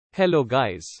Hello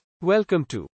guys. Welcome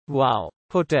to Wow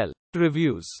Hotel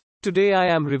Reviews. Today I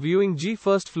am reviewing G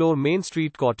First Floor Main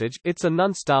Street Cottage. It's a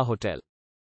non-star hotel.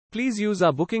 Please use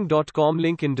our booking.com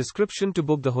link in description to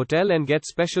book the hotel and get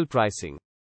special pricing.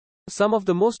 Some of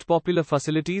the most popular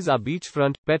facilities are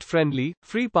beachfront, pet-friendly,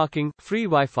 free parking, free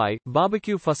Wi-Fi,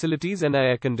 barbecue facilities and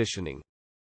air conditioning.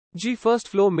 G First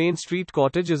Floor Main Street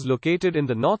Cottage is located in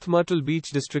the North Myrtle Beach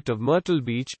district of Myrtle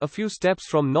Beach, a few steps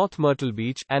from North Myrtle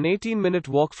Beach, an 18-minute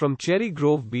walk from Cherry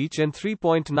Grove Beach and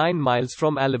 3.9 miles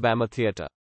from Opry Theater.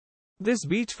 This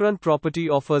beachfront property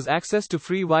offers access to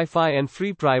free Wi-Fi and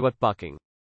free private parking.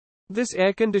 This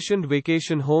air-conditioned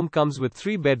vacation home comes with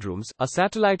 3 bedrooms, a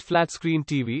satellite flat-screen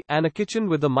TV, and a kitchen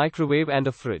with a microwave and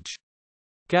a fridge.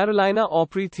 Carolina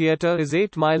Opry Theater is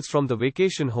 8 miles from the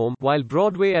vacation home, while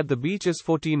Broadway at the beach is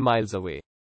 14 miles away.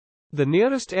 The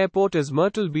nearest airport is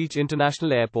Myrtle Beach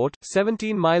International Airport,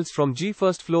 17 miles from G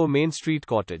First Floor Main Street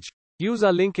Cottage. Use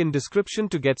our link in description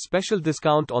to get special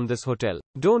discount on this hotel.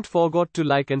 Don't forget to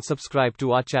like and subscribe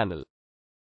to our channel.